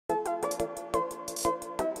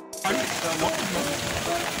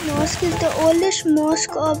Mosque is the oldest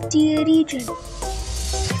mosque of the region.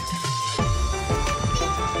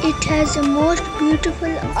 It has the most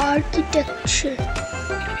beautiful architecture.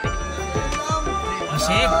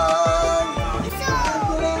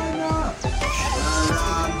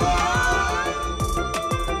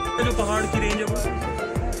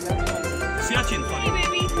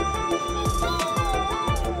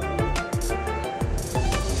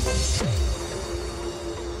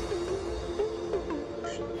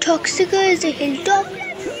 Thoksikar is a hilltop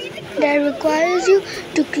that requires you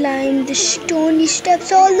to climb the stony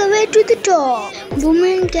steps all the way to the top.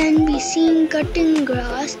 Women can be seen cutting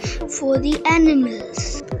grass for the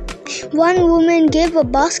animals. One woman gave a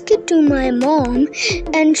basket to my mom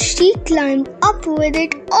and she climbed up with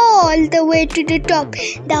it all the way to the top.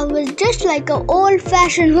 That was just like an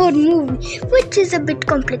old-fashioned road movie, which is a bit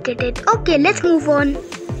complicated. Okay, let's move on.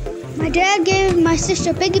 My dad gave my sister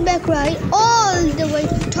a piggyback ride all the way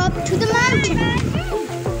to the top to the mountain.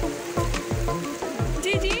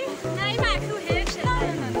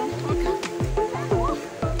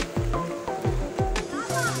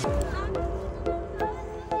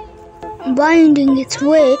 Winding its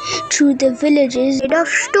way through the villages made of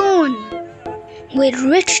stone with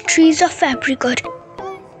rich trees of apricot.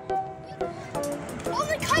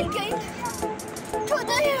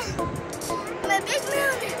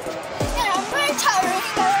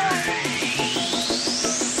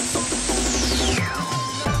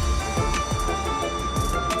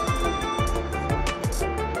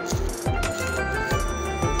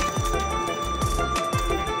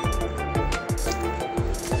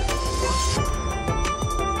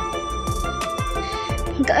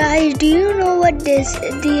 Guys, do you know what is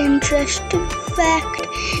the interesting fact?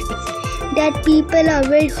 That people are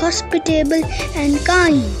very hospitable and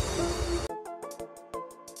kind.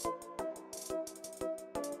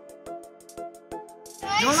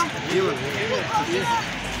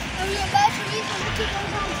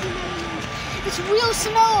 It's real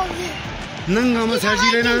snow over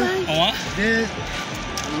there.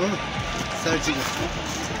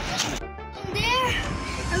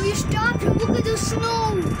 And we stopped and look at the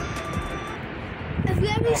snow. Have you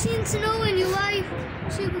ever seen snow in your life?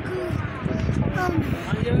 Super cool.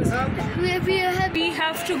 We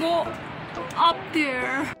have to go up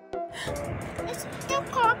there. It's the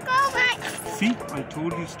coconut. See, I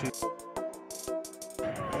told you stay.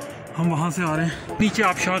 हम वहाँ से आ रहे हैं नीचे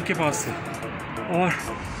आबशार के पास से और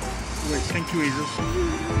thank you एजल।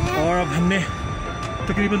 और अब हमने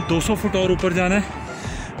तकरीबन 200 फुट और ऊपर जाना है।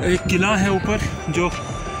 एक किला है ऊपर, जो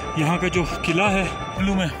यहाँ का जो किला है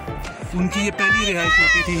खपलू में, उनकी ये पहली रिहाइश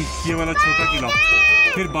होती थी, ये वाला छोटा किला।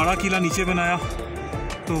 फिर बड़ा किला नीचे बनाया,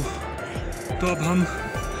 तो अब हम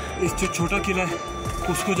इस जो छोटा किला है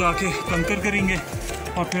उसको जाके कंकर करेंगे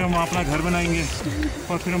और फिर हम अपना घर बनाएंगे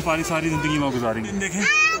और फिर हम सारी ज़िंदगी वहाँ गुजारेंगे। देखें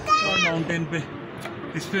और माउंटेन पे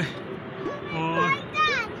इस पे और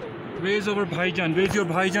वेज ओवर भाईजान, वेज योर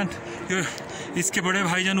भाईजान, इसके बड़े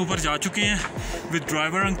भाईजान ऊपर जा चुके हैं विद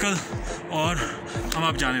ड्राइवर अंकल और हम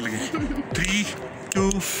अब जाने लगे। 3, 2,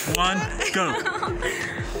 1 go।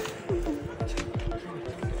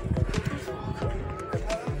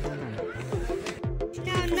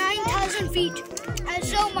 Now 9,000 feet. That's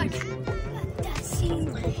so much. That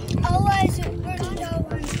seems otherwise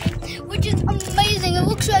which is amazing. It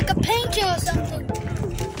looks like a painting or something.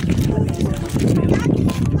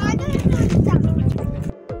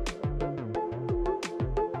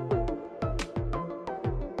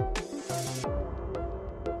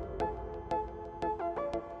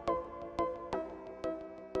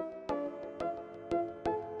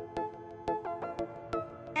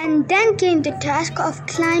 And then came the task of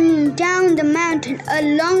climbing down the mountain, a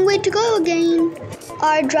long way to go again.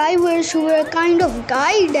 Our drivers, who were a kind of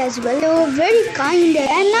guide as well, they were very kind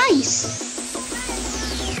and nice.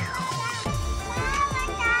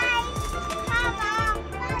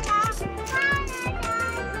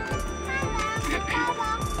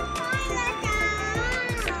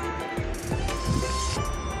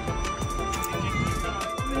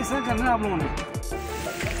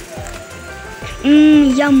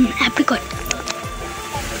 Yum, apricot.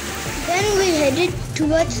 Then we headed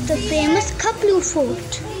towards the famous Khaplu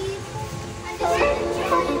Fort.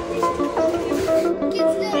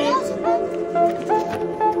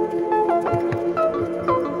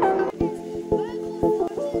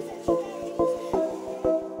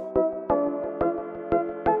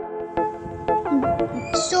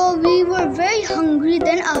 So we were very hungry.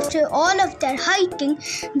 Then after all of that hiking,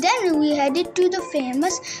 then we headed to the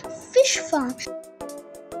famous fish farm.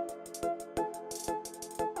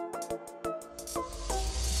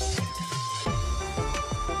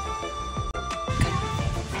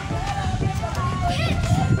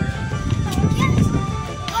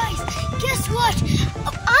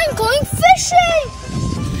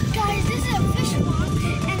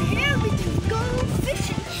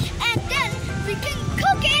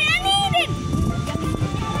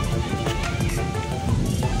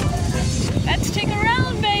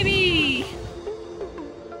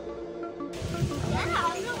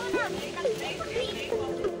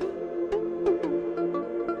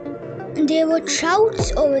 there were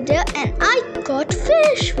trouts over there, and I caught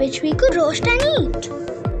fish which we could roast and eat.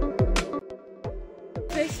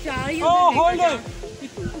 Oh, hold on!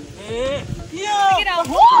 Yeah! Pick it up.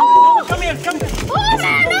 Come here, come here! Oh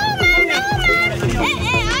man, no man, no man!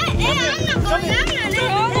 I'm not going,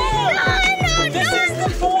 This is the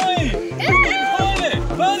point! Hold it!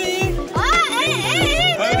 Buddy!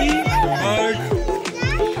 Buddy! Bird!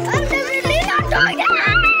 I'm definitely not doing that!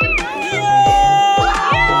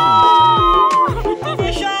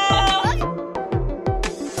 Fish out!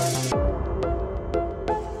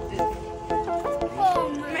 Oh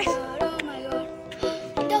my god.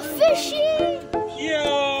 The fishy!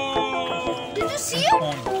 Yeah! Did you see it?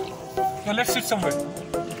 Now let's sit somewhere.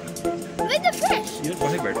 With the fish? यार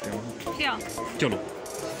वहीं बैठते हैं. क्या? चलो.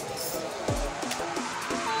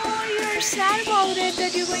 Oh, you're sad about it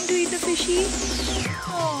that you're going to eat the fishy.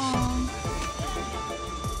 Oh.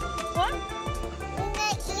 What? I'm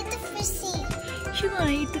gonna eat the fishy. You're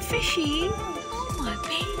gonna eat the fishy? Oh my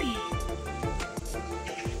baby.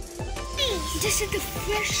 This is the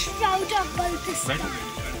fresh trout of Baltistan.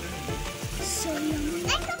 So yummy.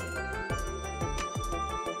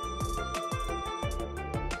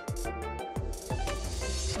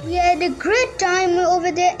 We had a great time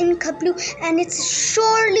over there in Khaplu, and it's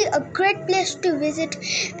surely a great place to visit,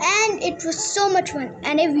 and it was so much fun.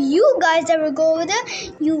 And if you guys ever go over there,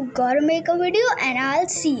 you gotta make a video and I'll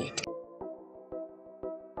see it.